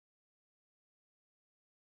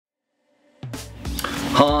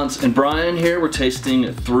Hans and Brian here. We're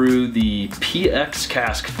tasting through the PX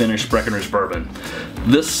Cask finished Breckenridge bourbon.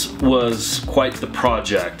 This was quite the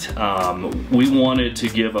project. We wanted to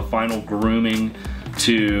give a final grooming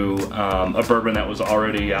to a bourbon that was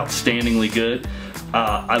already outstandingly good.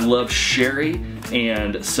 I love sherry,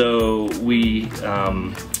 and so we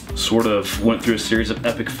sort of went through a series of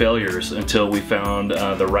epic failures until we found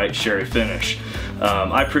the right sherry finish.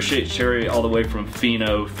 I appreciate sherry all the way from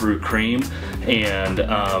Fino through cream, and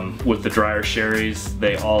with the drier sherries,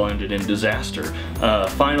 they all ended in disaster.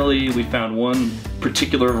 Finally, we found one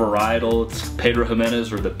particular varietal. It's Pedro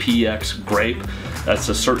Ximenez, or the PX grape. That's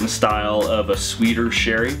a certain style of a sweeter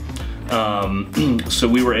sherry. So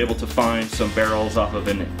we were able to find some barrels off of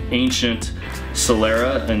an ancient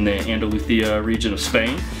solera in the Andalusia region of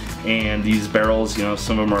Spain. And these barrels, you know,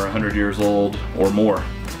 some of them are 100 years old or more.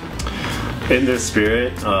 In this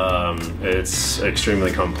spirit, it's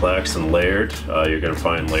extremely complex and layered. You're going to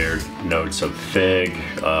find layered notes of fig,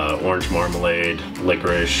 orange marmalade,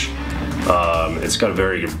 licorice. It's got a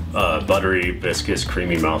very buttery, viscous,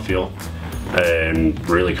 creamy mouthfeel, and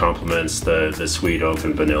really complements the sweet oak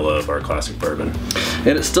and vanilla of our classic bourbon.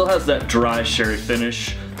 And it still has that dry sherry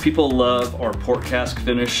finish. People love our port cask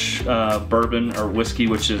finish bourbon or whiskey,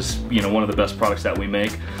 which is, you know, one of the best products that we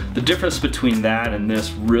make. The difference between that and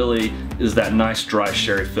this really is that nice dry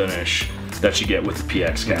sherry finish that you get with the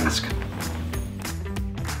PX Cask.